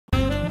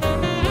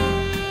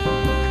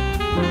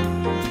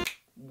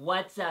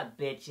What's up,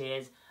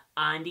 bitches?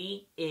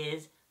 Andi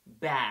is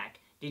back.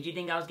 Did you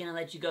think I was gonna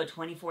let you go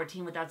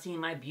 2014 without seeing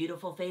my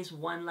beautiful face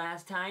one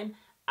last time?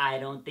 I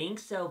don't think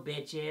so,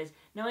 bitches.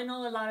 Now, I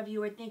know a lot of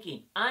you are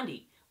thinking,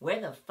 Andi, where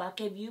the fuck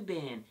have you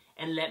been?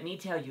 And let me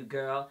tell you,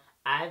 girl,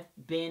 I've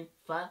been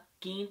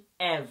fucking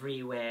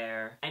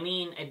everywhere. I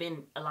mean, I've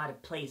been a lot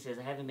of places.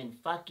 I haven't been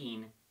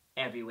fucking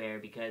everywhere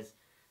because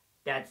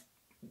that's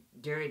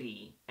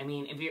dirty. I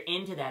mean, if you're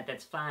into that,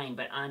 that's fine,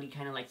 but Andi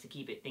kind of likes to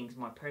keep things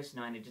more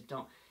personal, and I just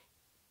don't,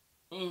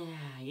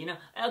 you know.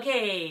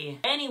 Okay,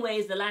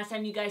 anyways, the last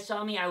time you guys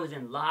saw me, I was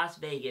in Las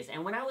Vegas,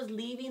 and when I was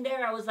leaving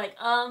there, I was like,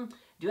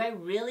 do I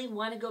really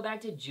want to go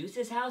back to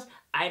Juice's house?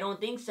 I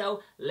don't think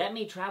so. Let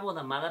me travel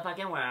the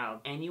motherfucking world.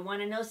 And you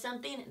want to know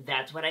something?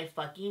 That's what I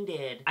fucking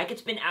did. I could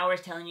spend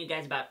hours telling you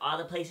guys about all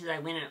the places I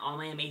went and all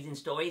my amazing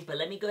stories, but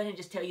let me go ahead and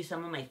just tell you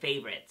some of my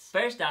favorites.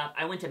 First off,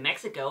 I went to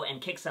Mexico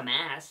and kicked some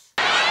ass.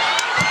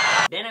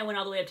 Then I went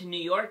all the way up to New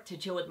York to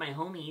chill with my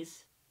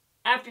homies.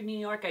 After New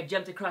York, I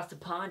jumped across the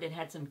pond and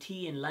had some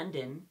tea in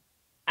London.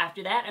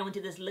 After that, I went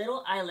to this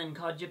little island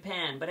called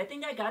Japan, but I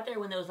think I got there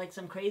when there was like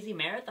some crazy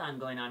marathon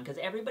going on because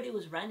everybody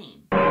was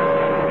running.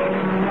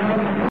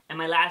 And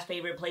my last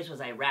favorite place was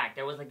Iraq.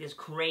 There was like this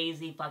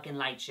crazy fucking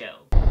light show.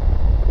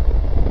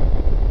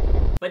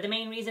 But the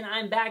main reason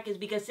I'm back is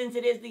because since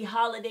it is the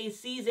holiday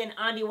season,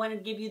 Andi wanted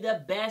to give you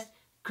the best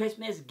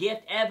Christmas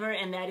gift ever,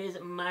 and that is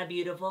my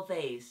beautiful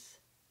face.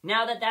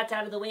 Now that that's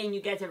out of the way and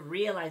you guys have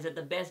realized that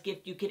the best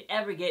gift you could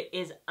ever get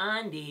is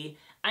Andi,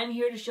 I'm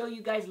here to show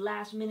you guys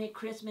last minute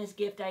Christmas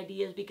gift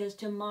ideas because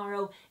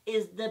tomorrow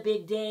is the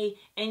big day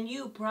and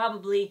you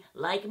probably,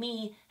 like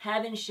me,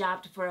 haven't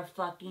shopped for a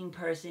fucking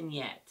person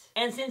yet.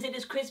 And since it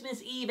is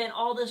Christmas Eve and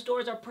all the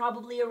stores are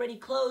probably already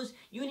closed,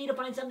 you need to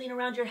find something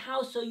around your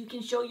house so you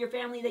can show your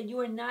family that you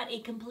are not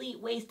a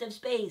complete waste of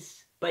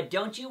space. But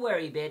don't you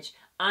worry, bitch.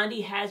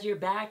 Andi has your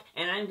back,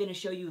 and I'm going to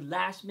show you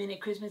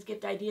last-minute Christmas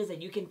gift ideas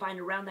that you can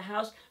find around the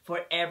house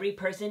for every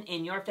person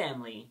in your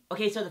family.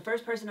 Okay, so the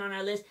first person on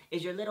our list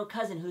is your little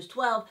cousin who's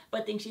 12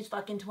 but thinks she's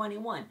fucking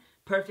 21.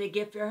 Perfect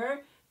gift for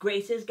her?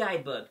 Grace's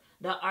Guidebook.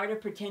 The Art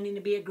of Pretending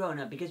to be a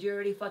grown-up. Because you're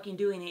already fucking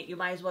doing it, you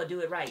might as well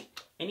do it right.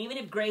 And even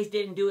if Grace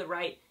didn't do it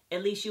right,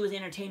 at least she was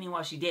entertaining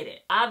while she did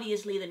it.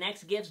 Obviously, the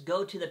next gifts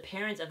go to the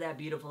parents of that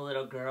beautiful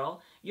little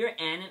girl, your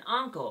aunt and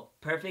uncle.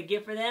 Perfect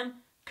gift for them?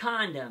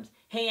 Condoms.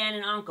 Hey, aunt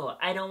and uncle,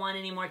 I don't want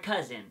any more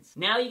cousins.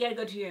 Now you gotta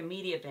go to your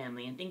immediate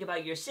family and think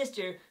about your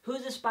sister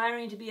who's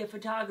aspiring to be a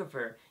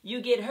photographer. You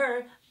get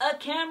her a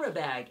camera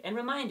bag and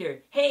remind her,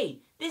 hey,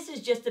 this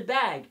is just a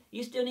bag.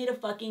 You still need a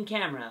fucking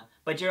camera.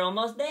 But you're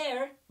almost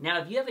there. Now,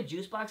 if you have a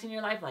juice box in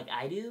your life like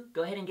I do,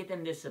 go ahead and get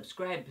them this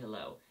subscribe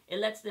pillow. It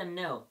lets them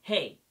know,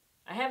 hey,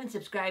 I haven't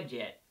subscribed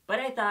yet, but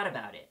I thought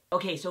about it.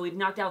 Okay, so we've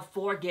knocked out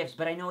 4 gifts,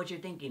 but I know what you're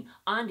thinking.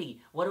 Andi,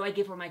 what do I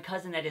get for my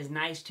cousin that is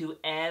nice to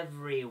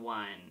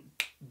everyone?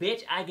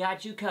 Bitch, I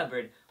got you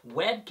covered.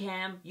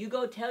 Webcam. You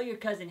go tell your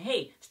cousin,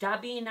 hey,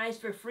 stop being nice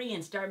for free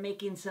and start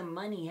making some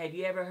money. Have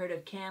you ever heard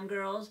of cam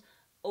girls?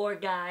 Or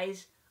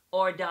guys?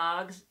 Or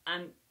dogs?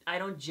 I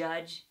don't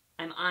judge.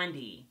 I'm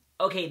Andi.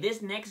 Okay,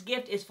 this next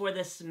gift is for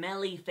the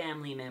smelly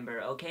family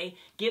member, okay?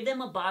 Give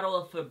them a bottle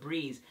of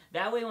Febreze.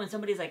 That way when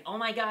somebody's like, oh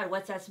my god,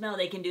 what's that smell?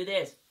 They can do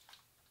this.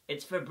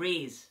 It's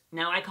Febreze.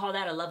 Now, I call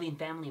that a loving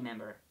family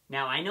member.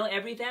 Now, I know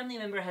every family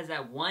member has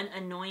that one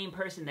annoying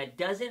person that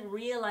doesn't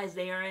realize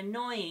they are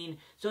annoying,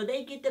 so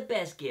they get the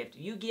best gift.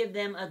 You give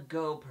them a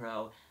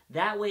GoPro.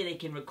 That way they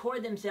can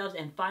record themselves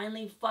and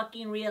finally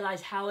fucking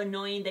realize how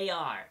annoying they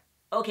are.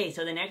 Okay,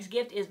 so the next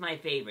gift is my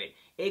favorite.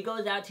 It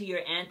goes out to your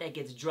aunt that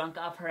gets drunk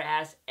off her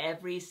ass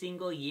every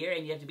single year,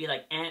 and you have to be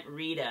like, Aunt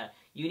Rita,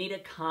 you need to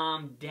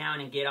calm down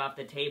and get off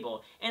the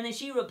table. And then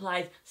she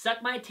replies,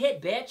 suck my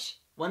tit, bitch.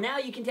 Well, now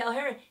you can tell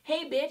her,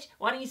 hey, bitch,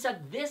 why don't you suck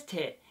this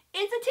tit?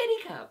 It's a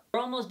titty cup.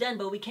 We're almost done,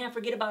 but we can't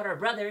forget about our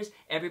brothers.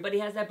 Everybody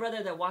has that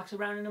brother that walks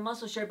around in a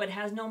muscle shirt but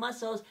has no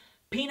muscles.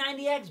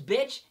 P90X,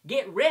 bitch,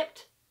 get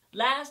ripped.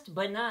 Last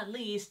but not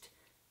least,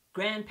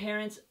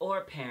 grandparents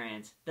or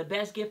parents. The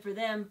best gift for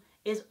them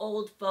is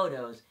old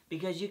photos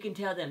because you can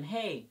tell them,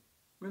 hey,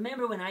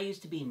 remember when I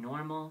used to be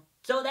normal?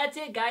 So that's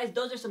it, guys.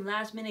 Those are some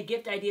last-minute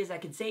gift ideas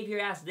that can save your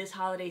ass this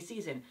holiday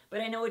season.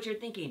 But I know what you're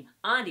thinking.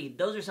 Andi,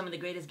 those are some of the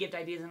greatest gift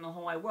ideas in the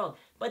whole wide world.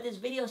 But this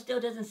video still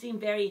doesn't seem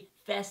very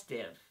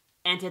festive.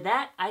 And to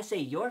that, I say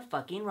you're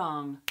fucking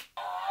wrong.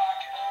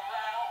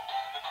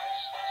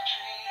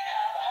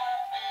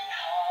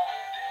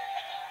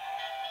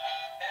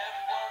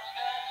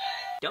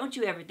 Don't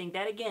you ever think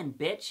that again,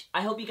 bitch.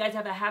 I hope you guys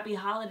have a happy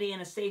holiday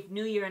and a safe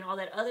new year and all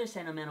that other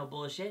sentimental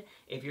bullshit.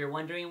 If you're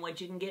wondering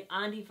what you can get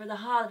Andi for the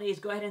holidays,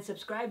 go ahead and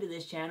subscribe to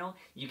this channel.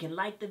 You can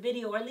like the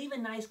video or leave a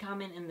nice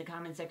comment in the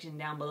comment section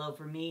down below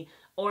for me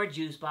or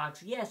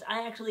Juicebox. Yes,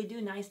 I actually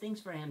do nice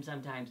things for him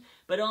sometimes,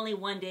 but only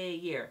one day a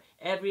year.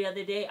 Every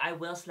other day, I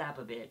will slap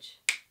a bitch.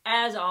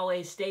 As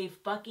always, stay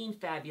fucking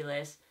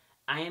fabulous.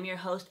 I am your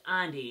host,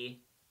 Andi.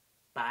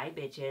 Bye,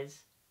 bitches.